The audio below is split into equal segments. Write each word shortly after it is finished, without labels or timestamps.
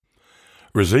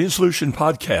Resilient Solution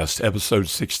Podcast, Episode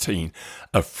 16,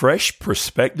 a fresh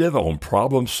perspective on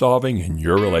problem solving in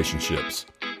your relationships.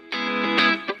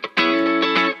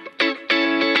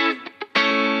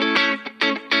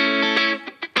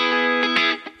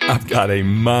 I've got a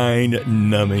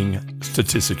mind-numbing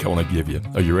statistic I want to give you.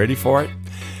 Are you ready for it?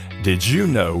 Did you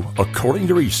know, according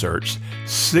to research,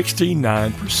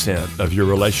 69% of your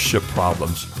relationship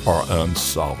problems are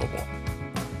unsolvable?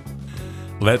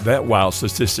 Let that wild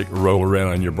statistic roll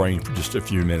around in your brain for just a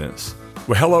few minutes.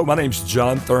 Well, hello, my name's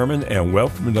John Thurman, and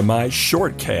welcome to my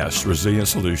shortcast, Resilient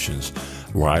Solutions,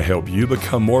 where I help you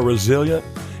become more resilient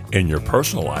in your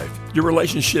personal life, your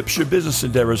relationships, your business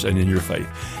endeavors, and in your faith.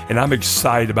 And I'm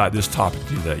excited about this topic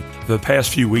today. For the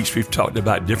past few weeks, we've talked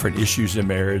about different issues in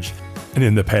marriage, and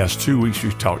in the past 2 weeks,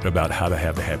 we've talked about how to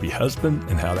have a happy husband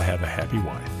and how to have a happy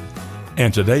wife.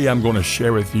 And today I'm going to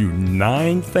share with you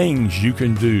 9 things you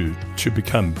can do to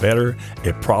become better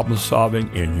at problem solving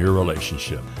in your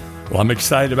relationship. Well, I'm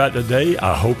excited about today.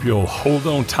 I hope you'll hold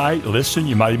on tight, listen.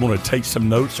 You might even want to take some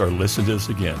notes or listen to this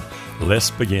again.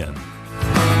 Let's begin.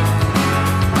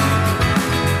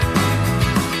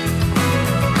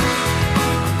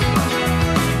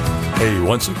 Hey,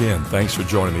 once again, thanks for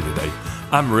joining me today.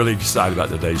 I'm really excited about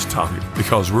today's topic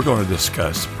because we're going to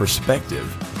discuss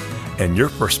perspective. And your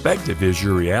perspective is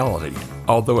your reality,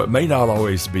 although it may not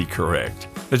always be correct.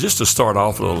 Now, just to start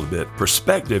off a little bit,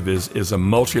 perspective is a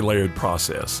multi-layered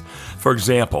process. For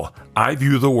example, I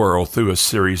view the world through a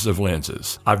series of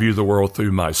lenses. I view the world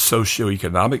through my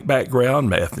socioeconomic background,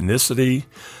 my ethnicity,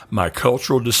 my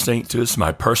cultural distinctives,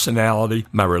 my personality,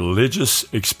 my religious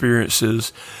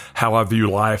experiences, how I view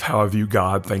life, how I view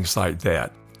God, things like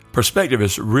that. Perspective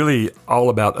is really all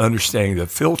about understanding the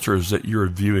filters that you're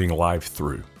viewing life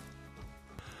through.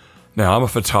 Now, I'm a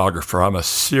photographer. I'm a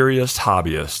serious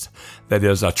hobbyist. That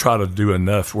is, I try to do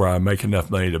enough where I make enough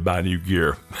money to buy new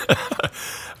gear.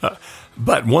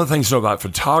 But one thing to know about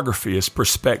photography is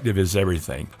perspective is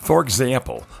everything. For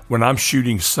example, when I'm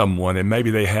shooting someone and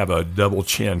maybe they have a double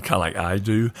chin, kind of like I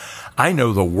do, I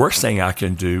know the worst thing I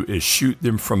can do is shoot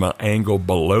them from an angle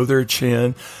below their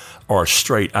chin or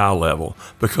straight eye level,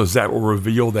 because that will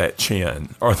reveal that chin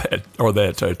or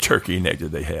that turkey neck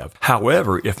that they have.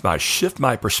 However, if I shift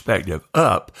my perspective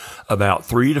up about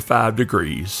 3 to 5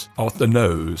 degrees off the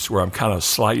nose, where I'm kind of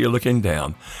slightly looking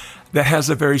down, that has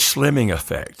a very slimming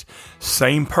effect.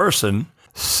 Same person,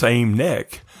 same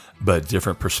neck, but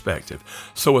different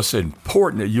perspective. So it's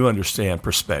important that you understand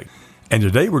perspective. And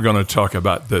today we're going to talk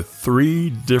about the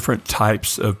 3 different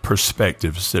types of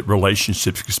perspectives that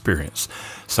relationships experience.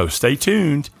 So stay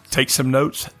tuned, take some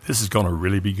notes. This is going to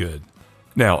really be good.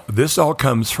 Now, this all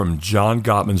comes from John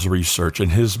Gottman's research in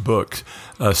his book,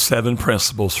 7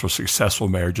 Principles for Successful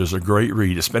Marriages, a great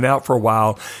read. It's been out for a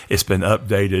while. It's been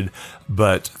updated,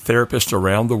 but therapists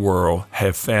around the world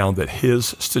have found that his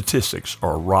statistics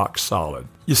are rock solid.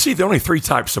 You see, there are only 3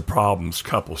 types of problems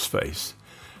couples face.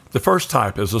 The first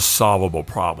type is a solvable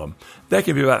problem. That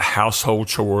can be about household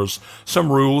chores, some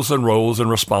rules and roles and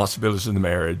responsibilities in the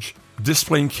marriage,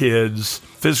 disciplining kids,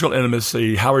 physical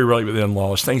intimacy, how we relate with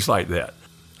in-laws, things like that.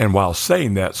 And while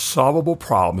saying that, solvable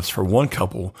problems for one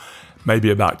couple may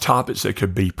be about topics that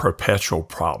could be perpetual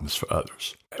problems for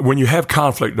others. When you have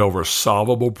conflict over a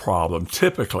solvable problem,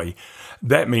 typically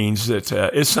that means that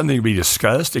it's something to be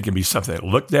discussed. It can be something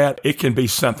looked at. It can be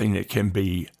something that can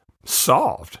be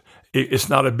solved. It's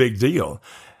not a big deal.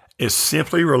 It's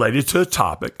simply related to a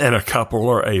topic, and a couple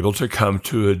are able to come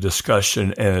to a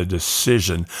discussion and a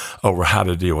decision over how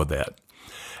to deal with that.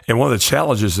 And one of the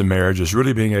challenges in marriage is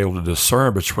really being able to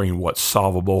discern between what's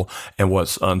solvable and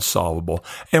what's unsolvable,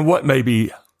 and what may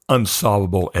be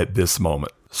unsolvable at this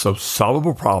moment. So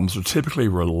solvable problems are typically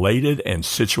related and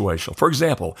situational. For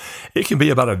example, it can be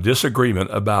about a disagreement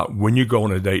about when you go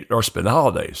on a date or spend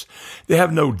holidays. They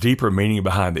have no deeper meaning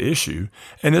behind the issue,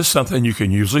 and it's something you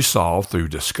can usually solve through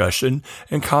discussion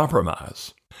and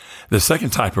compromise. The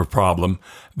second type of problem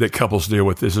that couples deal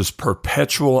with is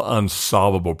perpetual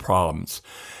unsolvable problems.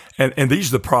 And these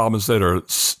are the problems that are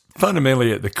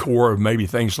fundamentally at the core of maybe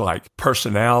things like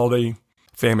personality,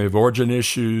 family of origin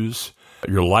issues,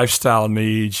 your lifestyle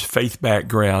needs, faith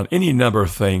background, any number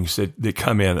of things that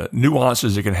come in,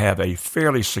 nuances that can have a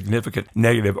fairly significant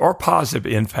negative or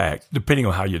positive impact, depending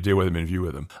on how you deal with them and view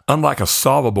with them. Unlike a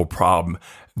solvable problem,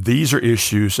 these are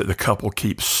issues that the couple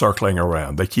keeps circling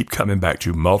around. They keep coming back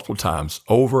to multiple times,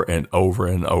 over and over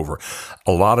and over.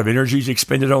 A lot of energy is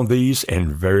expended on these,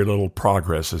 and very little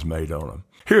progress is made on them.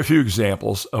 Here are a few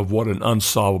examples of what an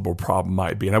unsolvable problem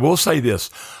might be. And I will say this,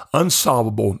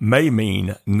 unsolvable may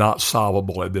mean not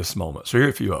solvable at this moment. So here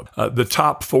are a few of them. The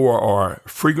top 4 are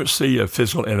frequency of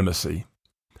physical intimacy,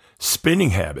 spending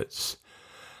habits,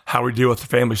 how we deal with the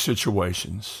family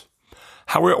situations,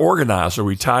 how we organize. Are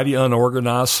we tidy,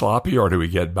 unorganized, sloppy, or do we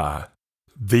get by?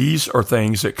 These are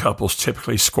things that couples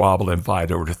typically squabble and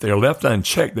fight over. If they're left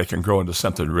unchecked, they can grow into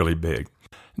something really big.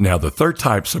 Now, the third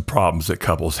types of problems that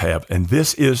couples have, and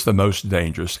this is the most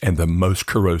dangerous and the most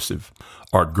corrosive,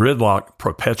 are gridlock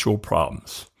perpetual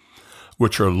problems,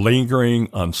 which are lingering,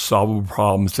 unsolvable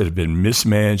problems that have been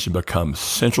mismanaged and become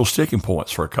central sticking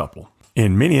points for a couple.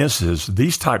 In many instances,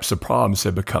 these types of problems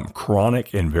have become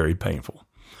chronic and very painful.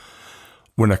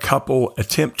 When a couple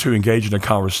attempt to engage in a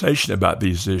conversation about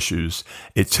these issues,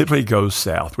 it typically goes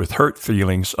south with hurt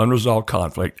feelings, unresolved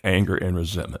conflict, anger, and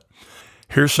resentment.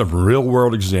 Here's some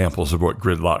real-world examples of what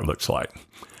gridlock looks like.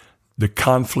 The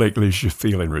conflict leaves you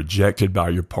feeling rejected by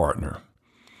your partner.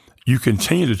 You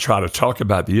continue to try to talk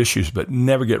about the issues but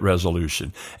never get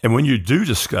resolution. And when you do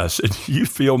discuss it, you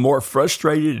feel more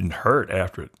frustrated and hurt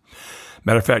after it.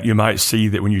 Matter of fact, you might see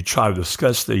that when you try to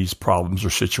discuss these problems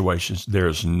or situations, there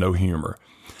is no humor.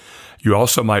 You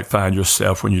also might find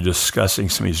yourself, when you're discussing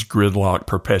some of these gridlock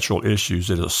perpetual issues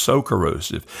that are so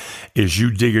corrosive, is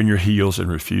you dig in your heels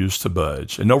and refuse to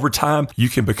budge. And over time, you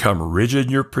can become rigid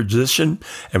in your position.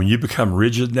 And when you become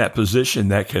rigid in that position,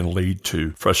 that can lead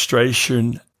to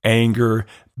frustration, anger,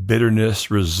 bitterness,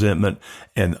 resentment,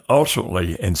 and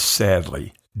ultimately and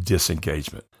sadly,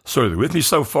 disengagement. So are you with me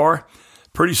so far?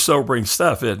 Pretty sobering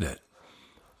stuff, isn't it?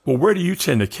 Well, where do you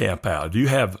tend to camp out? Do you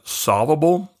have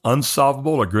solvable,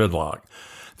 unsolvable, or gridlock?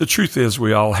 The truth is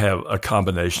we all have a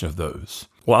combination of those.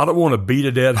 Well, I don't want to beat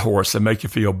a dead horse and make you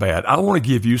feel bad. I want to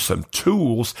give you some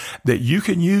tools that you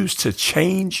can use to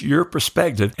change your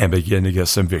perspective and begin to get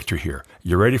some victory here.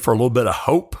 You ready for a little bit of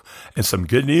hope and some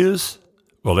good news?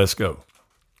 Well, let's go.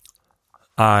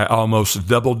 I almost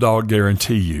double dog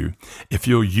guarantee you, if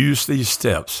you'll use these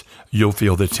steps, you'll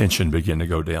feel the tension begin to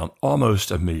go down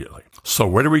almost immediately. So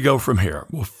where do we go from here?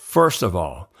 Well, first of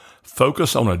all,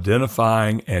 focus on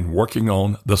identifying and working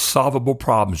on the solvable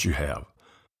problems you have.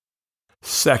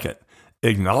 Second,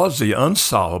 acknowledge the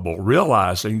unsolvable,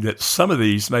 realizing that some of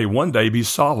these may one day be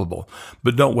solvable,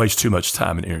 but don't waste too much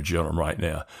time and energy on them right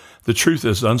now. The truth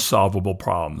is, unsolvable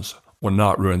problems will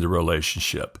not ruin the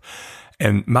relationship.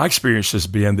 And my experience has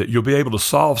been that you'll be able to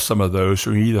solve some of those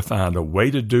when you either find a way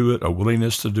to do it, a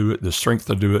willingness to do it, the strength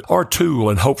to do it, or a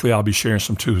tool. And hopefully I'll be sharing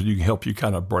some tools that can help you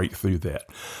kind of break through that.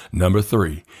 Number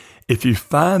 3, if you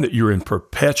find that you're in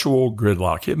perpetual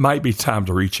gridlock, it might be time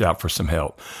to reach out for some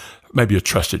help. Maybe a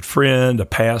trusted friend, a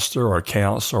pastor, or a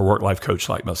counselor, or work-life coach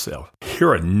like myself.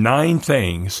 Here are 9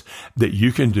 things that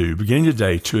you can do beginning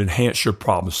today to enhance your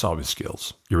problem-solving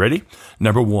skills. You ready?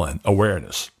 Number 1,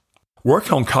 awareness.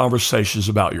 Work on conversations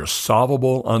about your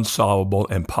solvable, unsolvable,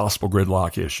 and possible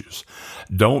gridlock issues.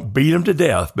 Don't beat them to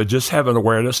death, but just have an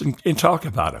awareness and talk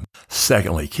about them.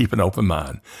 Secondly, keep an open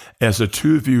mind. As the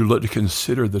two of you look to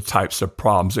consider the types of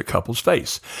problems that couples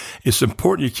face, it's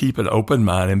important you keep an open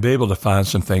mind and be able to find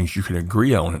some things you can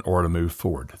agree on in order to move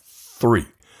forward. 3,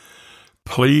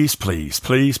 please, please,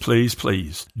 please, please,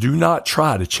 please, do not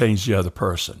try to change the other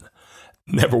person.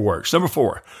 Never works. Number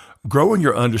 4, grow in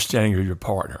your understanding of your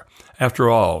partner.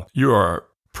 After all, you are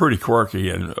pretty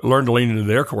quirky, and learn to lean into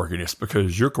their quirkiness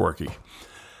because you're quirky.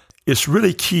 It's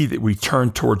really key that we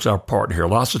turn towards our partner here.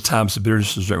 Lots of times the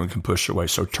bitterness is we can push away,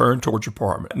 so turn towards your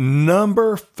partner.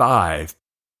 Number 5,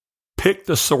 pick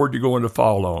the sword you're going to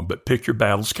fall on, but pick your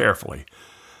battles carefully.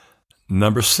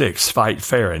 Number 6, fight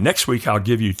fair. And next week, I'll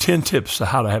give you 10 tips on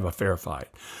how to have a fair fight.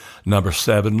 Number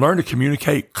 7, learn to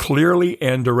communicate clearly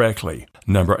and directly.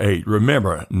 Number 8,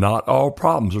 remember, not all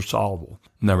problems are solvable.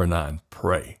 Number 9,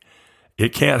 pray.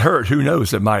 It can't hurt. Who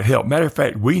knows? It might help. Matter of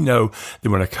fact, we know that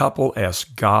when a couple asks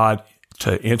God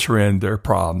to enter in their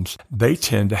problems, they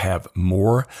tend to have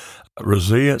more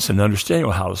resilience and understanding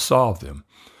on how to solve them.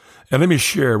 And let me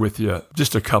share with you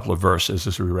just a couple of verses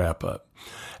as we wrap up.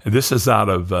 And this is out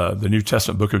of the New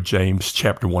Testament book of James,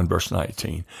 chapter 1, verse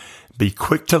 19. Be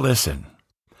quick to listen,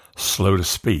 slow to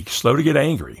speak, slow to get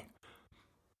angry.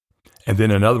 And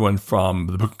then another one from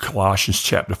the book of Colossians,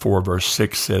 chapter 4, verse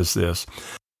 6 says this: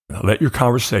 let your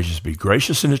conversations be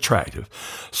gracious and attractive,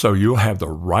 so you'll have the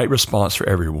right response for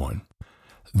everyone.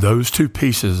 Those 2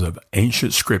 pieces of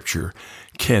ancient scripture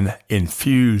can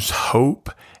infuse hope,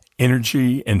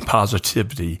 energy, and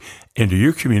positivity into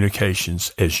your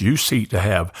communications as you seek to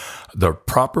have the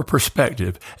proper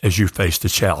perspective as you face the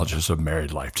challenges of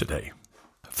married life today.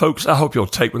 Folks, I hope you'll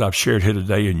take what I've shared here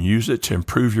today and use it to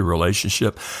improve your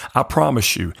relationship. I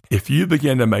promise you, if you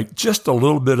begin to make just a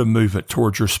little bit of movement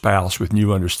towards your spouse with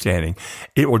new understanding,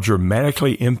 it will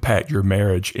dramatically impact your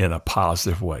marriage in a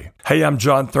positive way. Hey, I'm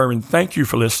John Thurman. Thank you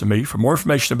for listening to me. For more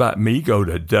information about me, go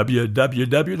to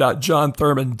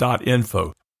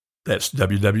www.johnthurman.info. That's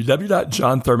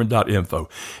www.johnthurman.info.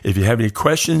 If you have any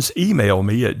questions, email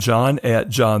me at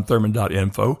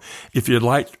john@johnthurman.info. If you'd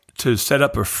like to set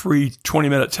up a free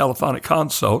 20-minute telephonic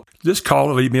consult, just call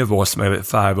or leave me a voicemail at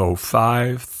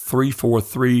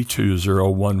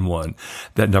 505-343-2011.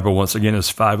 That number, once again,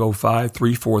 is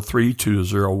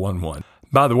 505-343-2011.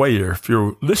 By the way, if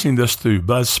you're listening to this through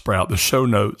Buzzsprout, the show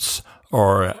notes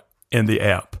are in the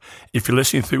app. If you're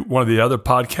listening through one of the other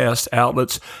podcast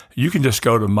outlets, you can just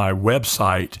go to my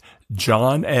website,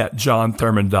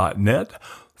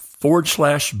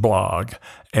 john@johnthurman.net/blog,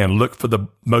 and look for the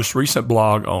most recent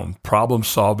blog on problem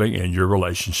solving in your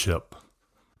relationship.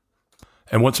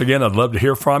 And once again, I'd love to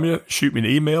hear from you. Shoot me an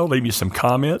email, leave me some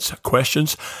comments,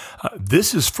 questions.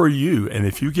 This is for you. And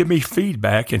if you give me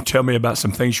feedback and tell me about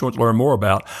some things you want to learn more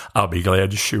about, I'll be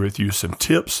glad to share with you some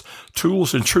tips,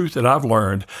 tools, and truth that I've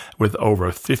learned with over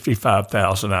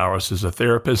 55,000 hours as a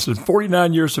therapist and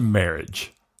 49 years of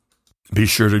marriage. Be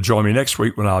sure to join me next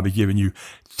week when I'll be giving you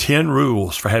 10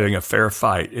 rules for having a fair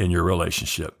fight in your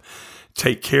relationship.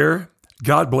 Take care.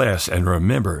 God bless, and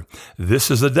remember,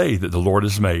 this is the day that the Lord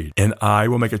has made, and I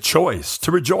will make a choice to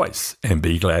rejoice and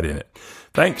be glad in it.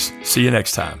 Thanks. See you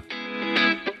next time.